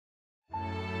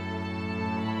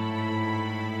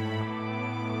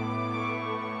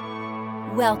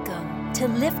Welcome to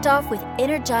Lift Off with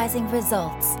Energizing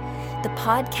Results, the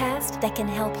podcast that can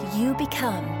help you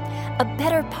become a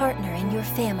better partner in your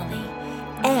family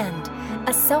and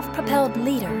a self-propelled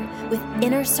leader with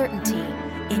inner certainty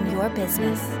in your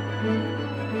business.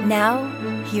 Now,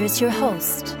 here's your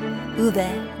host,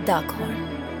 Uwe Daghorn.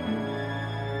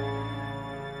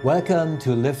 Welcome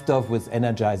to Lift Off with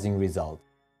Energizing Results.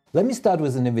 Let me start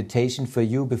with an invitation for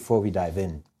you before we dive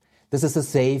in. This is a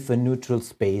safe and neutral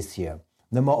space here.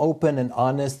 The more open and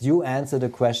honest you answer the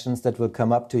questions that will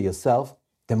come up to yourself,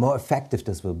 the more effective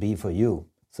this will be for you.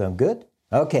 Sound good?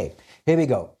 Okay, here we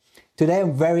go. Today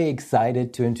I'm very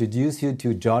excited to introduce you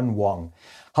to John Wong.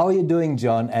 How are you doing,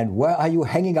 John, and where are you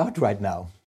hanging out right now?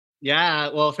 Yeah,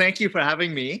 well, thank you for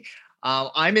having me.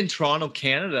 I'm in Toronto,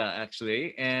 Canada,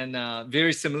 actually, and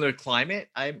very similar climate,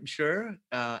 I'm sure,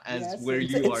 where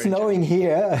you are. It's snowing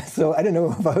here, so I don't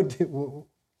know about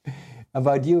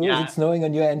you. Yeah. Is it snowing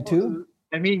on your end too?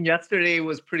 I mean, yesterday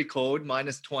was pretty cold,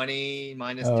 minus 20,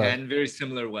 minus 10, very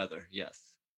similar weather, yes.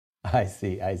 I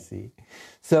see.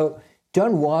 So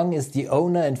John Wong is the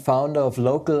owner and founder of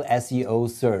Local SEO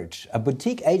Search, a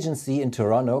boutique agency in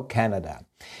Toronto, Canada.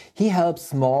 He helps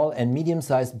small and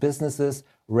medium-sized businesses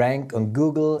rank on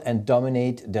Google and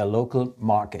dominate their local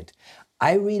market.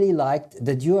 I really liked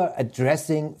that you are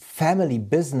addressing family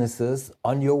businesses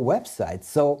on your website.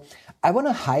 So I want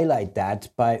to highlight that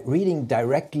by reading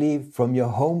directly from your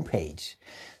homepage.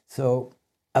 So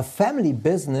a family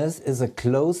business is a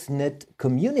close-knit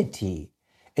community.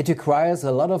 It requires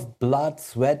a lot of blood,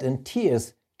 sweat, and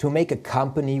tears to make a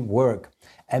company work.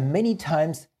 And many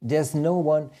times there's no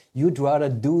one you'd rather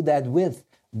do that with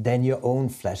than your own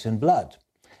flesh and blood.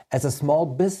 As a small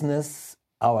business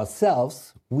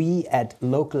ourselves, we at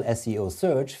Local SEO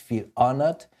Search feel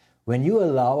honored when you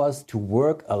allow us to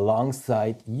work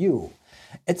alongside you.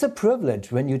 It's a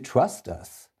privilege when you trust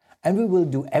us, and we will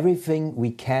do everything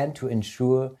we can to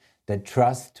ensure that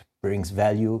trust brings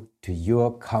value to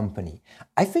your company.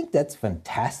 I think that's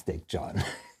fantastic, John.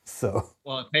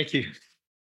 Well, thank you.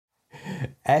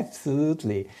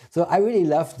 Absolutely. So I really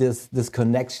love this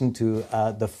connection to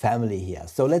the family here.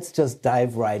 So let's just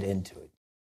dive right into it.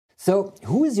 So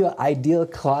who is your ideal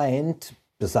client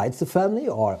besides the family,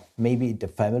 or maybe the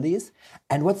families?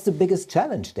 And what's the biggest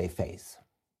challenge they face?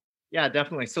 Yeah,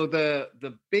 definitely. So the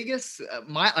biggest,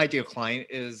 my ideal client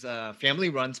is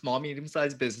family-run, small,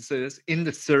 medium-sized businesses in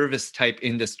the service type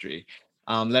industry.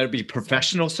 Let it be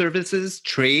professional services,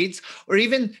 trades, or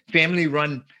even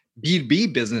family-run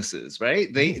B2B businesses,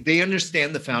 right? They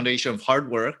understand the foundation of hard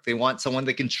work. They want someone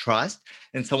they can trust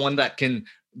and someone that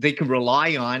they can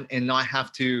rely on and not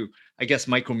have to, I guess,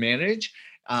 micromanage.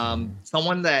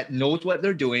 Someone that knows what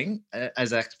they're doing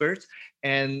as experts,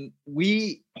 and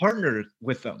we partner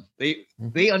with them.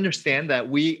 They understand that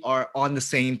we are on the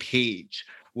same page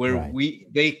where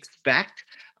they expect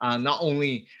not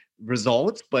only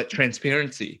results but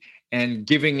transparency and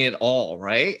giving it all,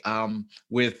 right?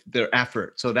 With their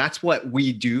effort. So that's what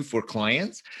we do for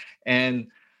clients. And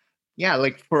yeah,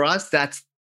 like for us, that's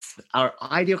our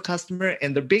ideal customer.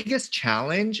 And the biggest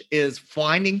challenge is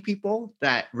finding people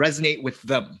that resonate with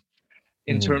them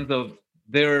in terms of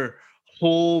their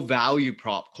whole value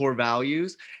prop, core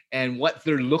values, and what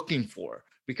they're looking for.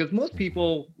 Because most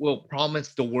people will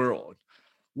promise the world.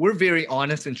 We're very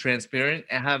honest and transparent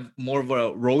and have more of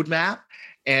a roadmap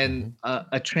and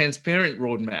a transparent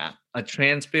roadmap, a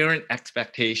transparent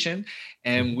expectation.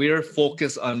 And we're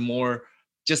focused on more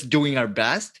just doing our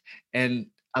best and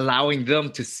allowing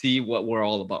them to see what we're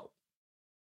all about.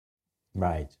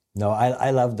 Right. No,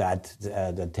 I love that,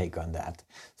 the take on that.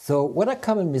 So what are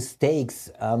common mistakes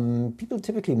people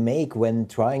typically make when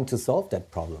trying to solve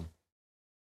that problem?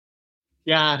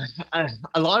 Yeah,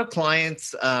 a lot of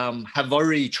clients have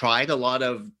already tried a lot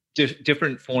of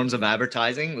different forms of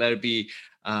advertising, let it be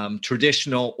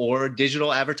traditional or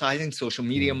digital advertising, social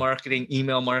media marketing,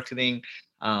 email marketing,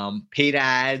 paid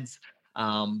ads,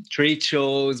 trade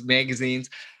shows, magazines.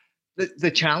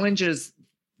 The challenge is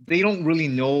they don't really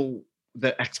know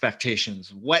the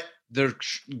expectations, what they're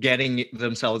getting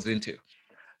themselves into.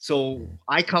 So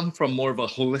I come from more of a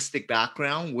holistic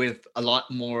background with a lot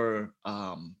more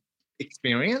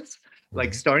experience,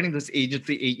 like starting this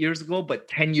agency 8 years ago, but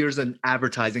 10 years in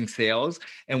advertising sales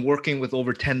and working with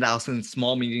over 10,000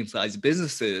 small, medium-sized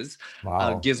businesses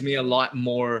gives me a lot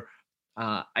more,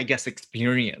 I guess,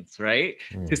 experience, right?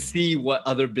 To see what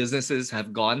other businesses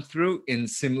have gone through in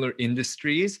similar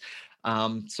industries.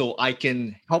 So I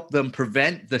can help them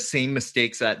prevent the same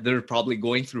mistakes that they're probably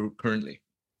going through currently.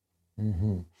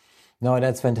 No,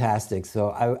 that's fantastic. So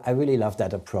I really love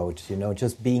that approach,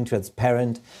 just being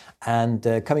transparent and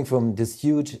coming from this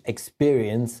huge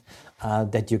experience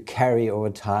that you carry over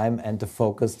time and the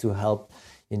focus to help,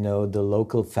 the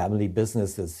local family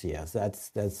businesses here. So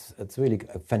that's really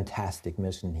a fantastic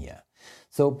mission here.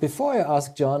 So before I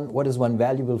ask John, what is one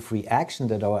valuable free action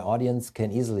that our audience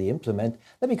can easily implement,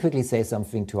 let me quickly say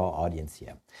something to our audience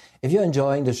here. If you're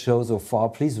enjoying the show so far,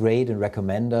 please rate and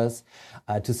recommend us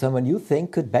to someone you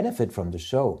think could benefit from the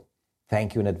show.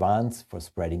 Thank you in advance for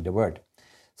spreading the word.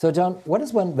 So John, what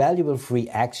is one valuable free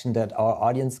action that our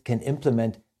audience can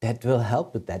implement that will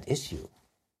help with that issue?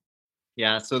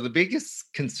 Yeah, so the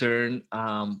biggest concern,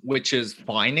 which is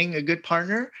finding a good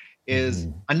partner, is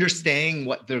understanding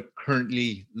what they're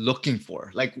currently looking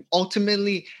for. Like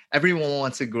ultimately, everyone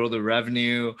wants to grow the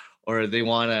revenue or they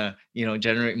want to,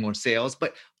 generate more sales.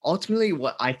 But ultimately,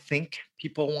 what I think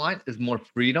people want is more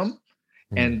freedom,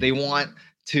 and they want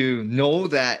to know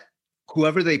that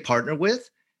whoever they partner with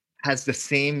has the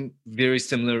same very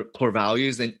similar core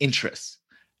values and interests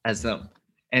as them.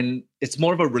 And it's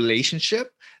more of a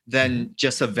relationship than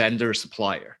just a vendor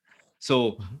supplier.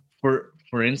 So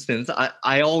for instance,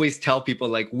 I always tell people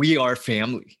like we are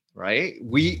family, right?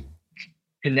 We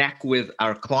connect with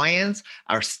our clients,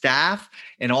 our staff,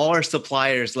 and all our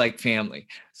suppliers like family.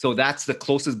 So that's the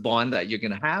closest bond that you're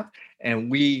going to have. And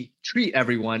we treat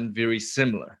everyone very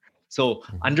similar. So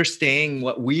understanding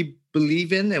what we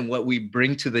believe in and what we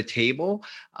bring to the table,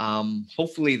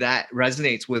 hopefully that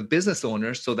resonates with business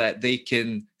owners so that they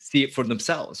can see it for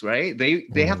themselves, right?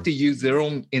 They have to use their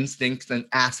own instincts and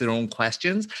ask their own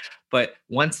questions. But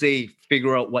once they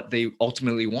figure out what they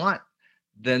ultimately want,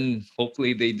 then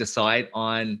hopefully they decide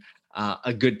on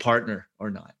a good partner or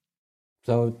not.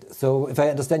 So if I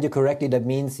understand you correctly, that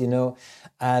means,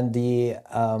 and the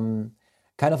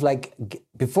kind of like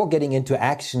before getting into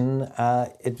action,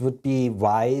 it would be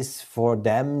wise for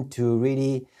them to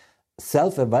really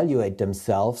self-evaluate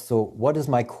themselves. So what is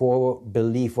my core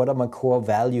belief? What are my core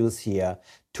values here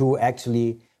to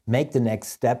actually make the next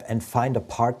step and find a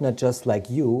partner just like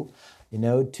you,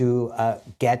 to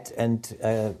get and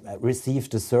receive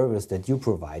the service that you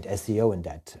provide, SEO in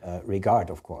that regard,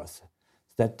 of course.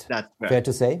 That's fair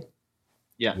to say?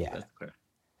 Yeah, that's correct.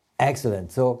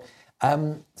 Excellent. So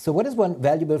what is one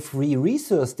valuable free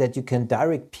resource that you can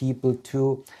direct people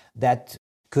to that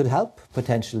could help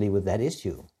potentially with that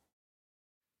issue?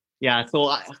 Yeah,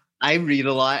 so I read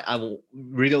a lot. I will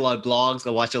read a lot of blogs. I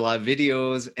watch a lot of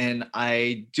videos, and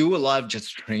I do a lot of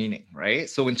just training, right?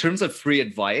 So in terms of free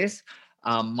advice,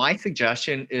 my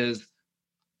suggestion is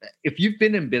if you've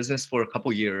been in business for a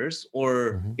couple years,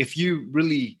 or if you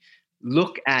really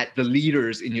look at the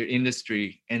leaders in your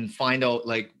industry and find out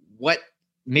like what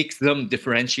makes them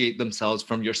differentiate themselves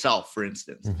from yourself, for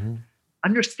instance,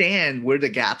 understand where the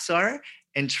gaps are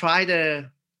and try to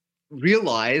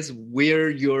realize where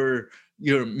you're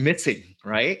missing,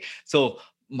 right? So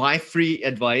my free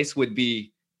advice would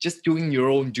be just doing your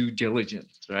own due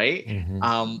diligence, right?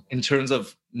 In terms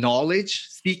of knowledge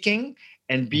seeking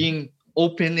and being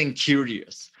open and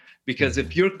curious. Because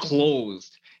if you're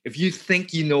closed, if you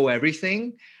think you know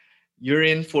everything, you're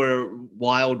in for a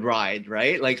wild ride,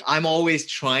 right? Like I'm always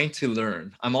trying to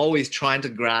learn. I'm always trying to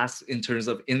grasp in terms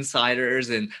of insiders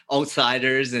and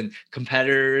outsiders and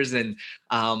competitors and,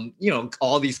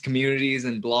 all these communities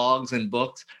and blogs and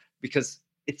books, because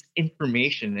it's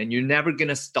information and you're never going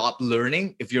to stop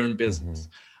learning if you're in business,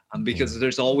 because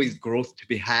there's always growth to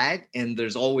be had and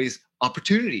there's always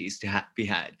opportunities to be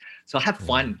had. So have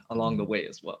fun along the way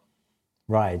as well.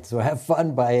 Right. So have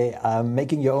fun by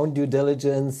making your own due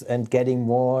diligence and getting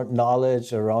more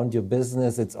knowledge around your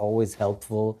business. It's always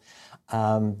helpful.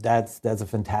 That's a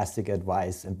fantastic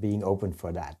advice and being open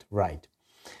for that. Right.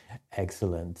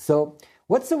 Excellent. So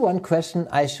what's the one question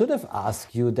I should have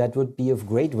asked you that would be of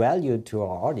great value to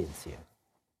our audience here?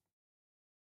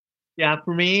 Yeah,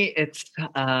 for me, it's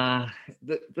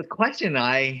the question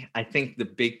I think the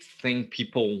big thing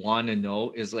people want to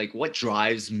know is like what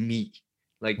drives me,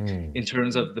 like in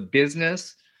terms of the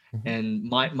business and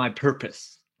my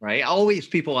purpose, right? Always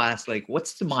people ask like,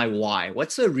 what's my why?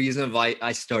 What's the reason why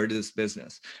I started this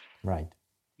business? Right.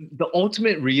 The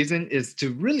ultimate reason is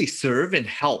to really serve and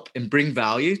help and bring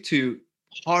value to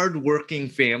hardworking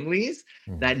families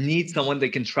that need someone they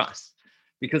can trust.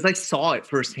 Because I saw it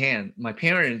firsthand. My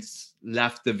parents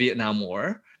left the Vietnam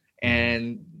War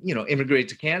and, immigrated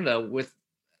to Canada with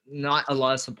not a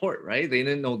lot of support, right? They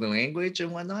didn't know the language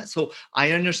and whatnot. So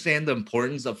I understand the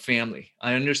importance of family.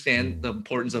 I understand the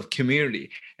importance of community.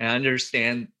 And I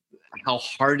understand how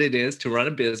hard it is to run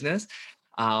a business.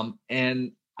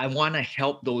 And I want to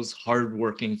help those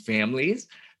hardworking families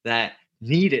that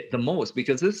need it the most,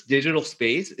 because this digital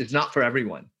space is not for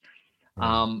everyone.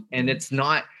 And it's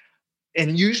not,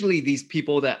 and usually these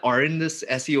people that are in this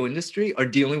SEO industry are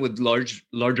dealing with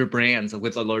larger brands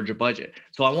with a larger budget.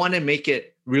 So I want to make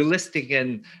it realistic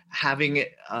and having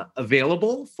it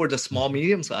available for the small,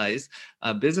 medium-sized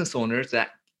business owners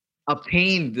that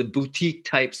obtain the boutique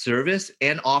type service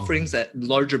and offerings that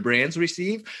larger brands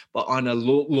receive, but on a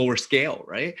lower scale,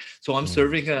 right? So I'm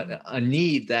serving a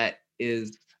need that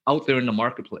is out there in the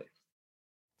marketplace.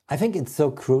 I think it's so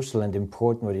crucial and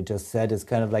important what you just said. It's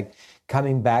kind of like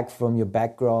coming back from your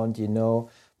background,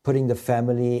 putting the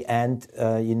family and,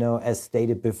 as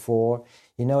stated before,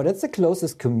 that's the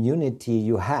closest community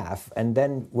you have. And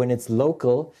then when it's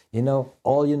local,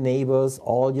 all your neighbors,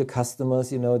 all your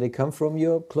customers, they come from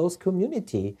your close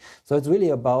community. So it's really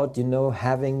about,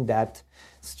 having that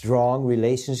strong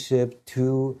relationship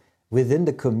within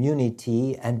the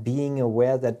community and being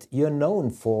aware that you're known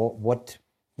for what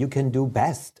you can do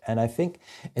best. And I think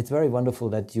it's very wonderful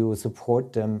that you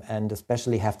support them and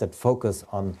especially have that focus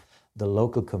on the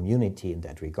local community in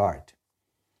that regard.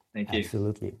 Thank you.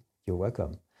 Absolutely. You're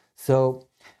welcome. So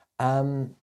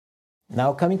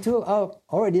now coming to our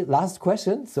already last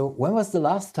question. So when was the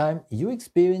last time you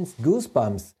experienced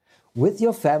goosebumps with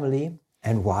your family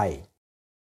and why?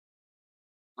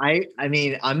 I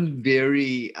mean, I'm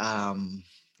very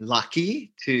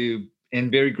lucky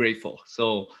and very grateful.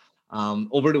 So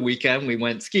over the weekend, we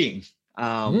went skiing.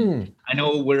 I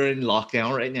know we're in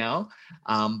lockdown right now,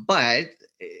 but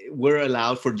we're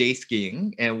allowed for day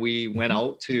skiing, and we went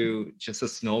out to just a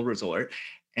snow resort.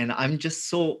 And I'm just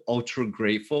so ultra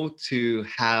grateful to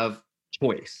have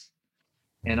choice.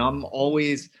 And I'm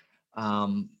always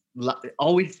telling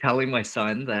my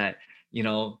son that,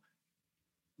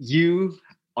 you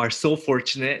are so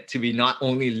fortunate to be not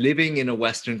only living in a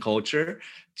Western culture,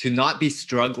 to not be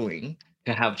struggling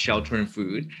to have shelter and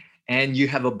food, and you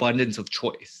have abundance of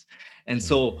choice. And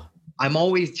so I'm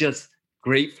always just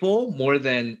grateful more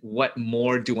than what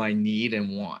more do I need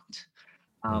and want.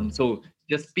 So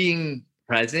just being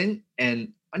present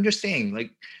and understanding,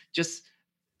 just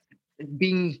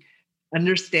being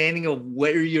understanding of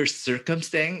where your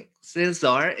circumstances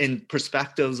are and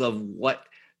perspectives of what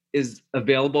is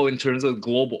available in terms of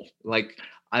global.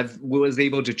 I was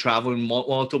able to travel in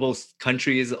multiple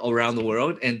countries around the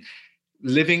world, and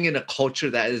living in a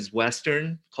culture that is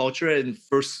Western culture and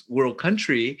first world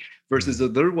country versus a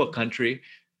third world country,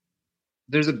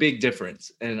 there's a big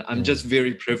difference. And I'm just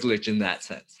very privileged in that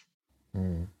sense.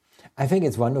 I think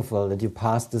it's wonderful that you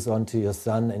pass this on to your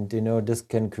son, and, this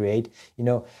can create,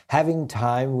 having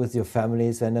time with your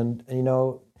families. And,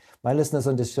 my listeners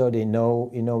on the show, they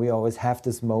know, we always have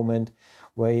this moment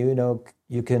where,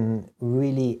 you can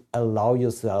really allow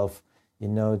yourself,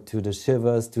 to the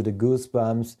shivers, to the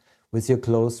goosebumps, with your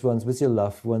close ones, with your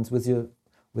loved ones, with your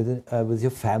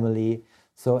family.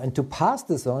 So, and to pass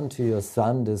this on to your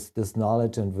son, this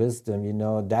knowledge and wisdom,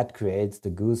 that creates the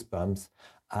goosebumps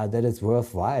that is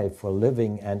worthwhile for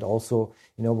living, and also,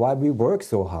 why we work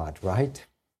so hard, right?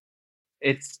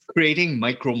 It's creating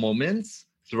micro moments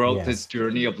throughout this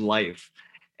journey of life.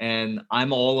 And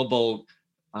I'm all about,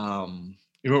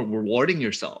 rewarding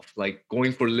yourself, like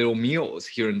going for little meals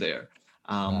here and there.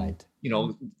 Right.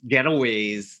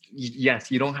 Getaways.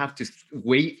 Yes, you don't have to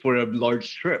wait for a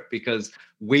large trip, because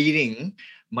waiting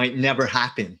might never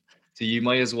happen. So you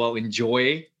might as well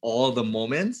enjoy all the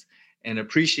moments and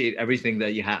appreciate everything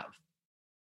that you have.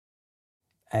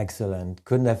 Excellent.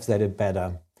 Couldn't have said it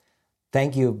better.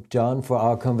 Thank you, John, for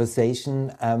our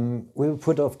conversation. We will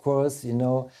put, of course,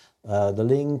 the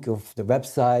link of the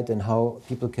website and how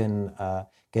people can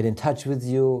get in touch with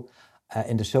you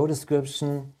in the show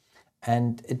description.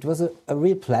 And it was a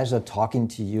real pleasure talking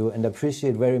to you, and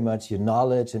appreciate very much your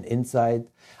knowledge and insight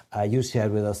you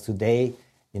shared with us today,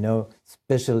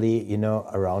 especially,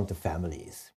 around the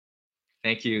families.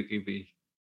 Thank you, QB.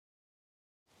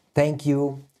 Thank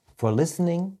you for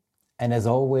listening. And as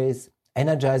always,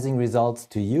 energizing results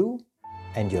to you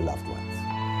and your loved ones.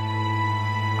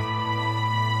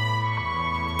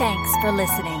 Thanks for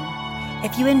listening.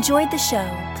 If you enjoyed the show,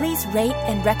 please rate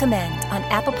and recommend on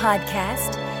Apple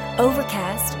Podcast,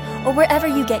 Overcast, or wherever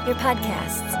you get your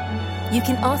podcasts. You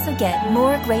can also get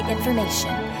more great information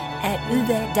at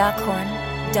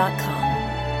uwedaghorn.com.